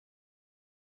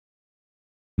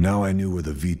Now I knew where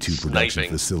the V2 production Sniping.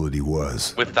 facility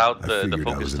was. Without I the figured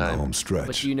I focus was in the time. home But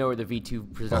stretch. do you know where the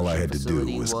V2 production All I had to do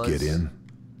facility was get in,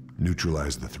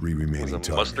 neutralize the 3 Was remaining it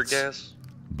mustard targets, gas?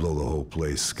 blow the whole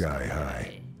place sky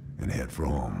high, and head for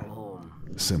home.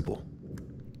 Simple.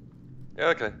 Yeah,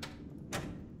 okay.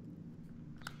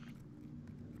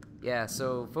 Yeah,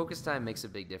 so focus time makes a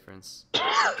big difference.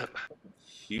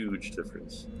 Huge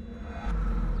difference.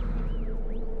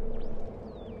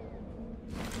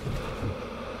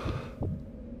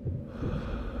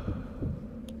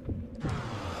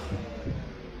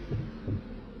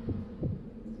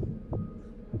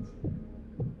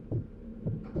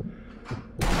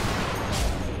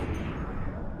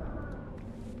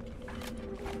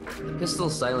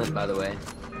 Pistol's silent, by the way.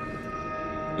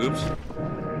 Oops.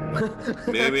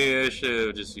 Maybe I should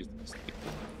have just used this.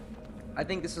 I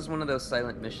think this is one of those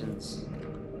silent missions.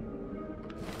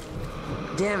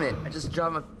 Damn it! I just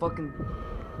dropped my fucking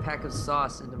pack of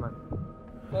sauce into my...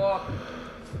 Fuck!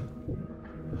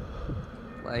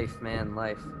 Life, man,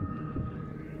 life.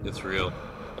 It's real.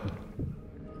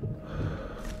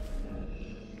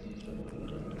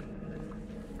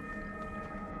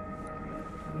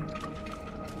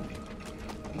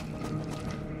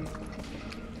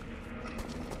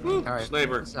 Woo, Alright.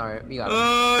 sniper. Sorry, we got him.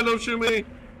 Oh, don't shoot me.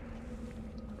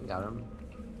 We got him.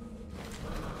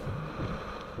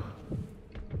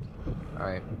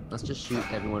 Alright, let's just shoot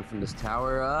everyone from this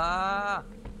tower. Ah!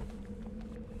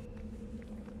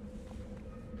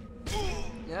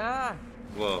 Yeah!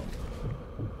 Whoa.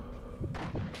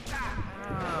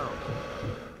 Ow.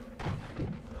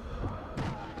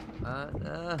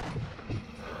 Uh.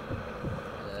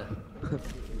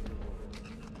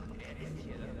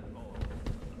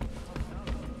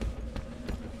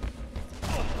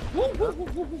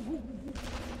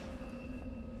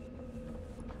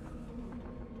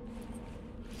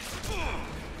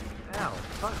 Ow,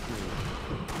 fuck me.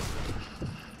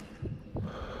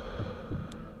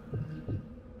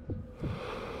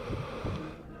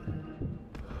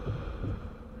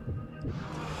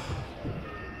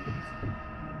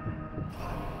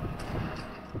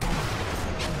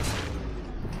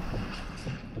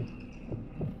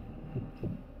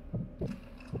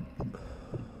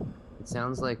 It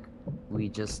sounds like we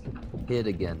just hid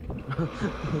again.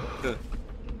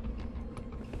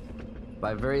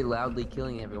 By very loudly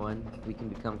killing everyone, we can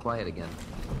become quiet again.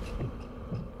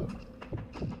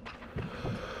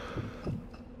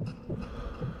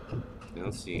 I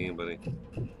don't see anybody.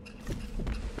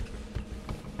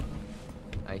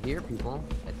 I hear people,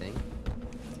 I think.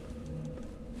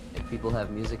 If people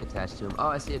have music attached to them. Oh,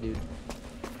 I see a dude. To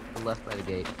the left by the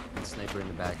gate. And sniper in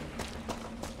the back.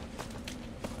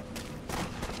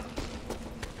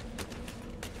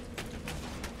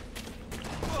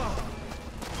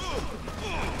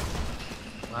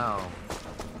 Wow.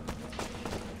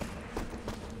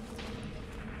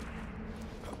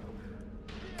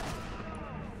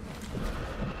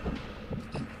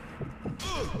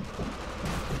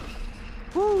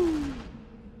 Woo!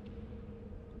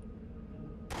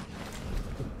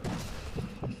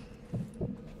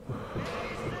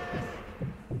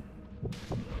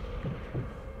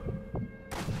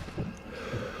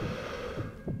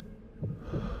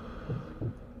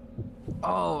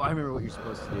 Oh, I remember what you're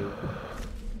supposed to do.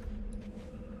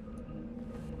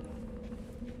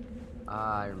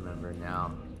 I remember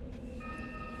now.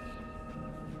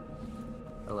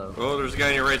 Hello. Oh, there's a guy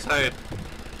on your right side.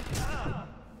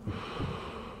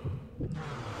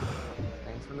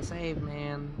 Thanks for the save,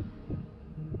 man.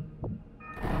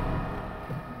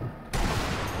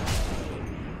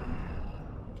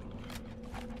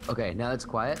 Okay, now it's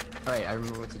quiet. Alright, I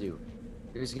remember what to do.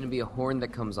 There's gonna be a horn that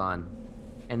comes on,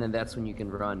 and then that's when you can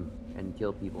run and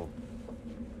kill people.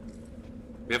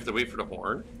 We have to wait for the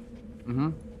horn? Mm-hmm.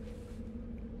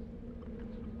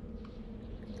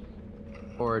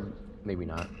 Or maybe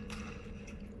not.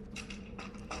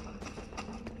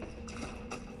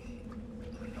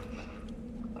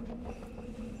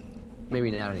 Maybe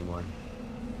not anymore.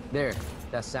 There,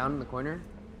 that sound in the corner,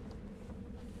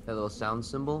 that little sound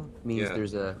symbol means Yeah.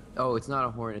 there's a... Oh, it's not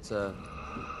a horn, it's a...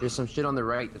 There's some shit on the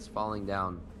right that's falling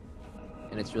down.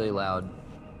 And it's really loud.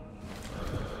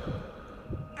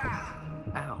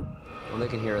 Ow. Well, they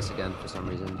can hear us again for some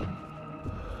reason.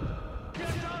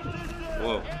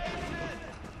 Whoa.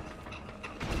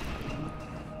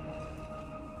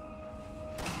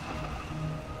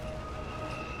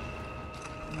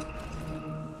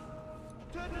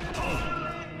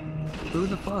 Who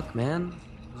the fuck, man?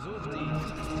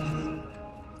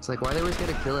 It's like, why they always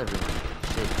gotta kill everyone?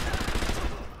 Shit.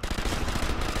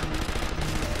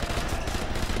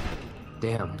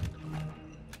 Damn.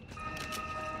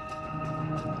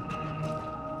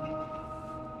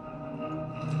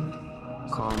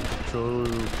 Control.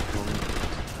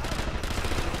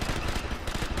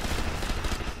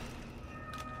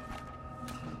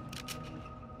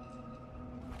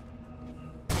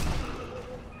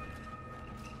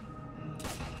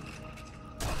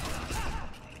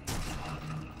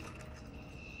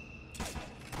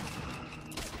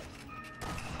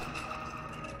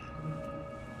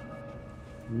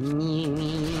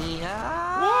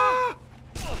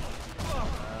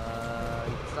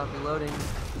 Stop reloading.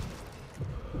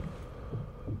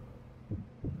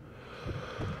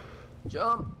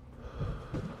 Jump.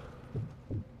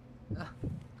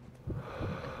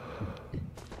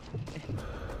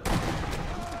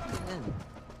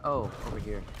 Oh, over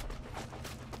here.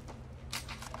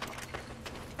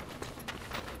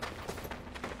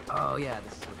 Oh yeah,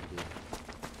 this is what we do.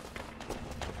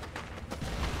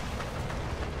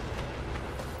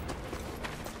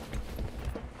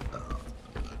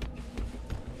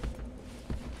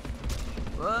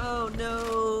 Oh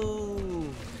no!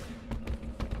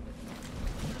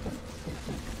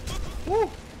 Woo!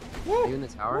 Woo! Are you in the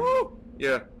tower? Woo!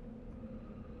 Yeah.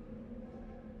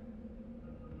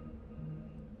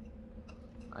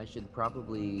 I should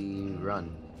probably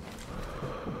run.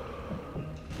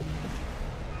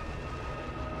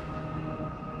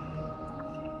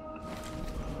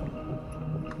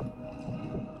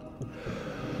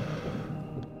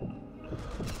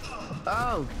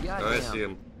 Oh, goddamn. Oh, I see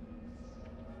him.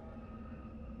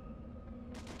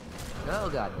 Oh,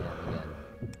 goddamn again.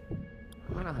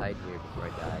 I'm gonna hide here before I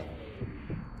die.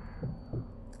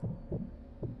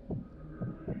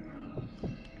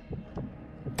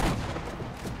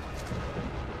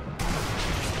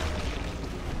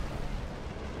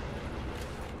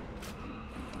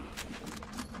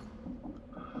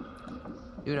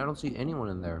 Dude, I don't see anyone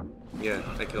in there. Yeah,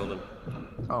 I killed him.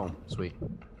 Oh, sweet.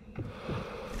 I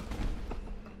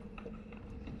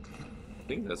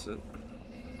think that's it.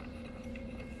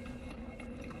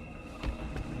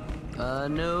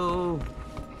 No.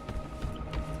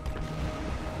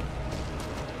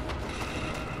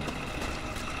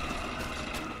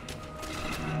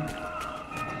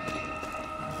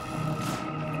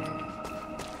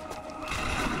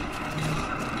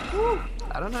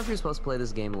 I don't know if you're supposed to play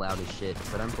this game loud as shit,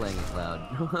 but I'm playing it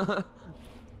loud.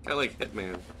 I like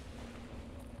Hitman.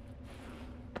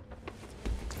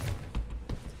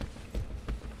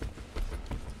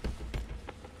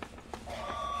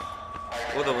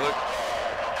 What the fuck?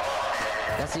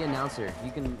 That's the announcer.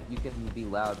 You can be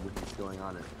loud with what's going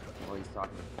on while he's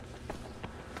talking.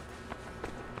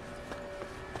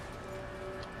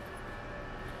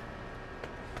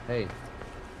 Hey.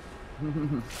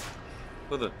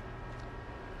 What the?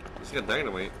 He's got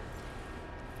dynamite.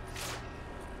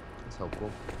 That's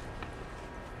helpful.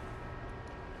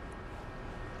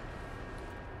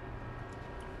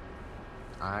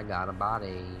 I got a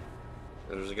body.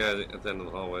 There's a guy at the end of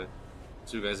the hallway.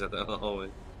 Two guys at the end of the hallway.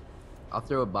 I'll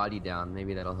throw a body down.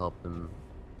 Maybe that'll help them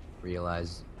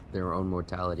realize their own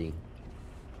mortality.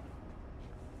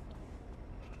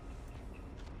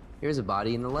 Here's a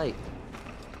body in the light.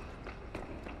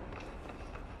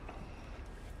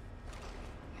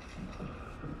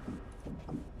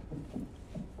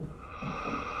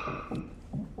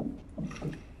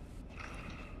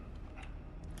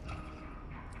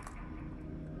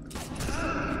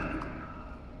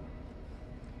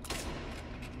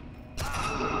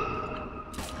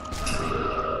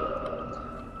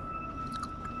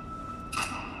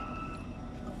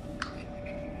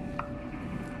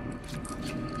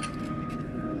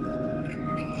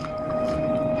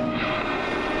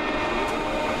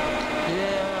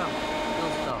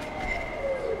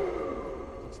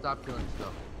 Stop killing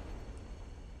stuff.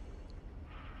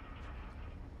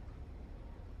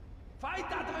 Fight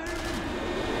da drüben!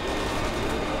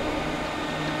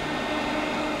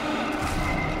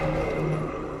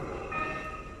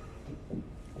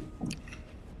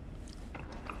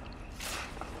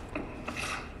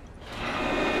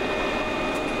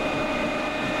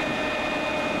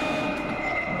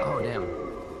 Oh damn.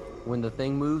 When the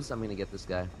thing moves, I'm gonna get this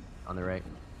guy on the right.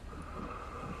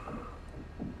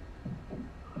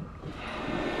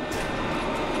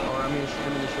 I'm gonna shoot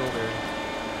him in the shoulder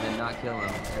and then not kill him,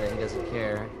 and then he doesn't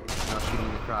care. And I'll shoot him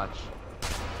in the crotch.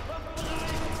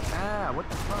 Ah, what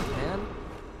the fuck, man?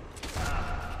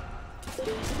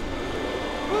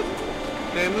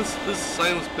 Man, this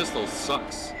silenced pistol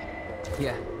sucks.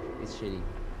 Yeah, it's shitty.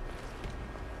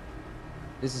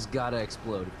 This has gotta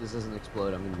explode. If this doesn't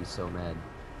explode, I'm gonna be so mad.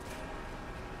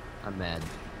 I'm mad.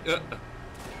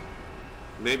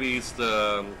 Maybe it's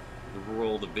the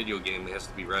rule of the video game that has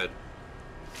to be red.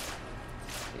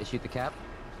 They shoot the cap?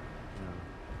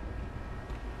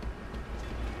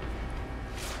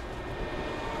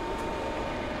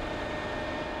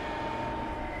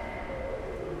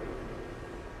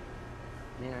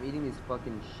 Man, I'm eating these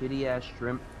fucking shitty ass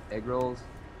shrimp egg rolls.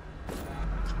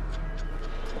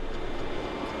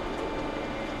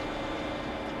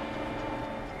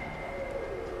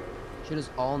 Shit is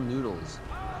all noodles.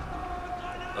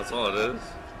 That's all it is?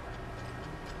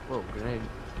 Whoa, grenade.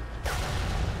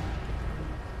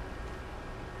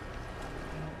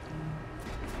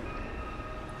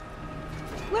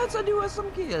 Let's do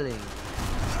some killing.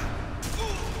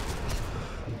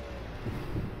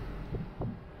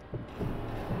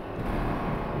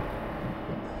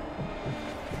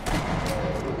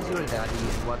 Daddy,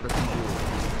 what does he do?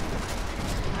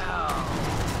 No.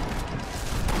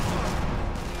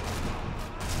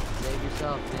 Save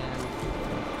yourself, man.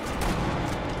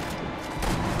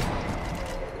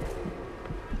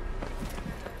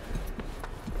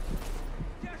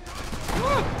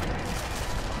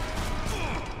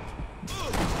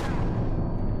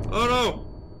 Oh no!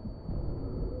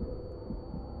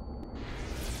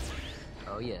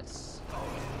 Oh yes.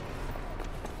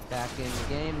 Back in the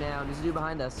game now. There's a dude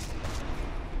behind us.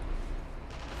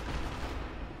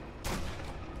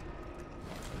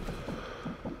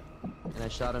 And I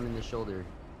shot him in the shoulder.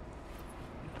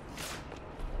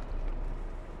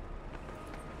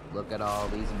 Look at all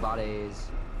these bodies.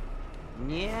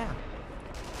 Yeah.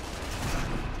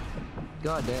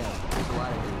 God damn, there's a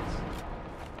lot of these.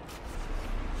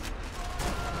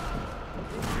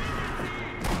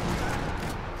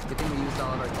 Good thing we used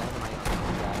all of our dynamite on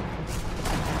this guy.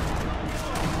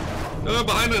 No,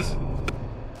 behind us!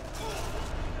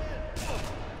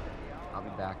 I'll be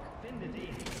back.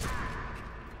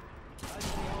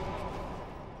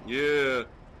 Yeah. You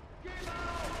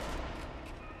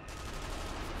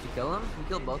kill him? You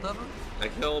killed both of them? I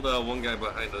killed one guy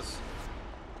behind us.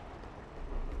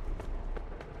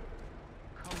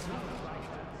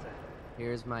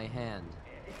 Here's my hand.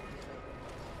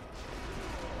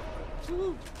 It's a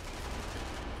little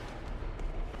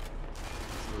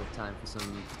time for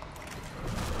some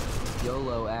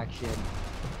YOLO action.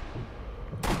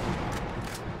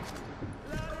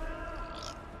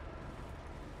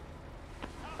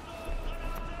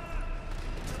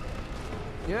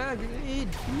 Yeah, grenade!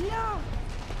 Yeah!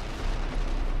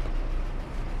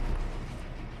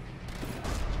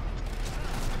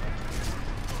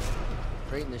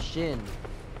 Right in the shin.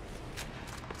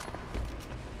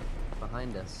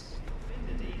 Behind us.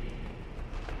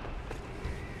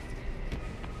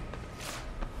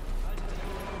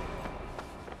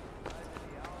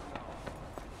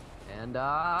 And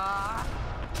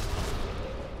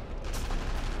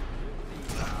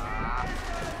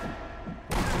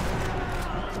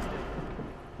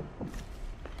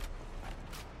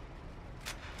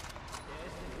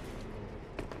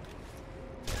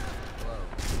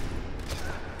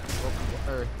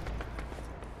Earth.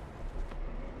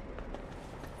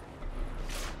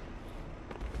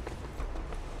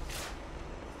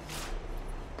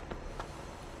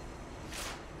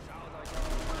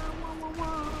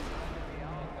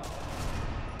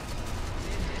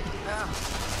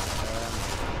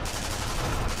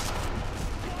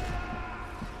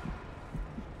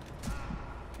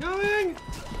 Going!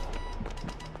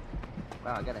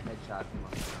 Wow, I got a headshot from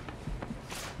up there.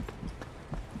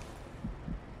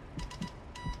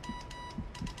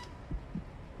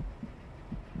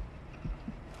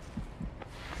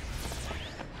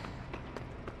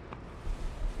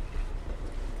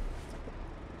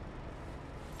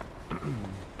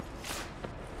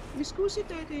 Excuse me,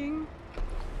 dating.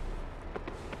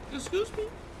 Excuse me?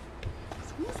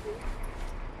 Excuse me.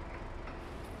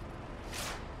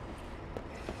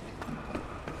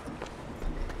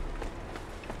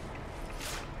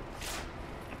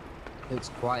 It's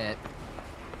quiet.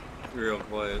 Real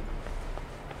quiet.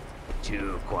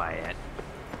 Too quiet.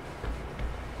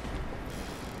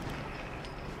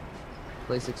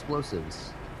 Place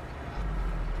explosives.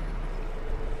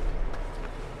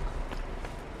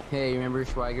 Hey, remember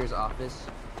Schweiger's office?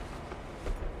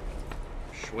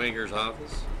 Schwager's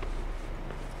office?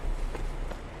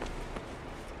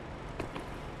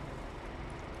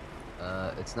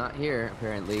 It's not here,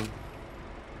 apparently.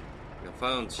 I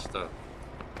found stuff.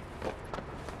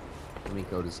 Let me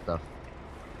go to stuff.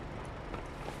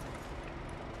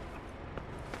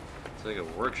 It's like a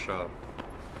workshop.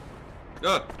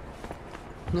 Ah!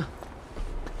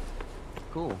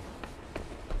 Cool.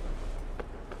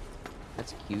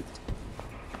 That's cute.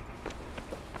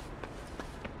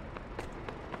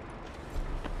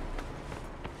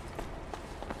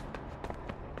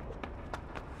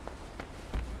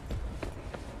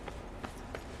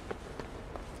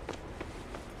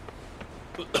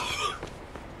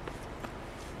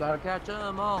 Gotta catch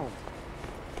 'em all.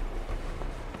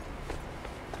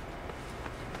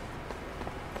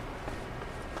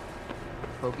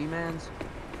 Pokemans.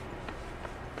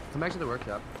 Come back to the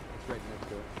workshop. It's right next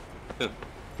to it.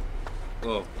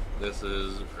 Oh, this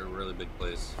is a really big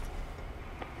place.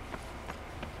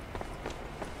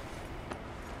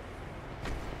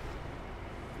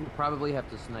 We'll probably have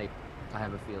to snipe. I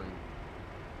have a feeling.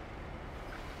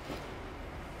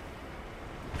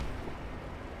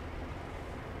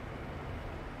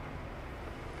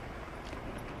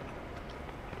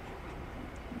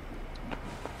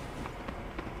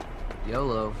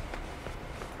 YOLO.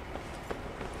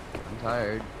 I'm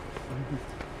tired.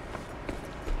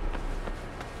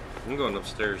 I'm going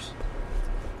upstairs.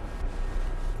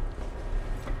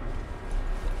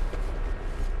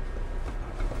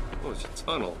 Oh, it's a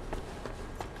tunnel.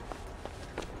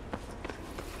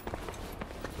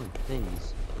 Oh,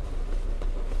 things.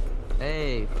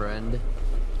 Hey, friend.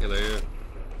 Hello.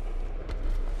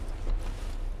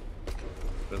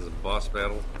 There's a boss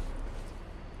battle.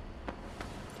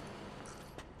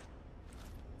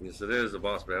 Yes, it is a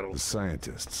boss battle. The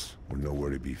scientists were nowhere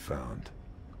to be found,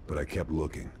 but I kept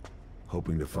looking,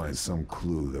 hoping to find some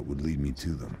clue that would lead me to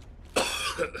them.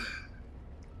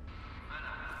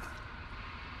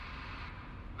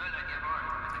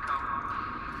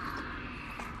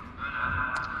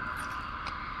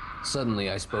 Suddenly,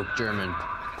 I spoke German.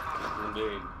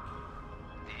 Indeed.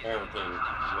 Everything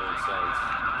made sense.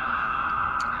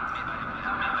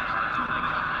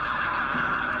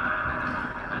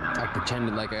 I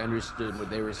pretended like I understood what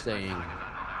they were saying,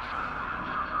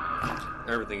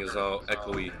 Everything is all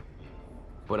echoey.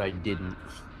 but I didn't.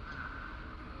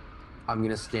 I'm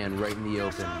gonna stand right in the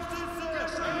open.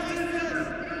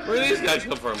 Where do these guys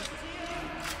come from?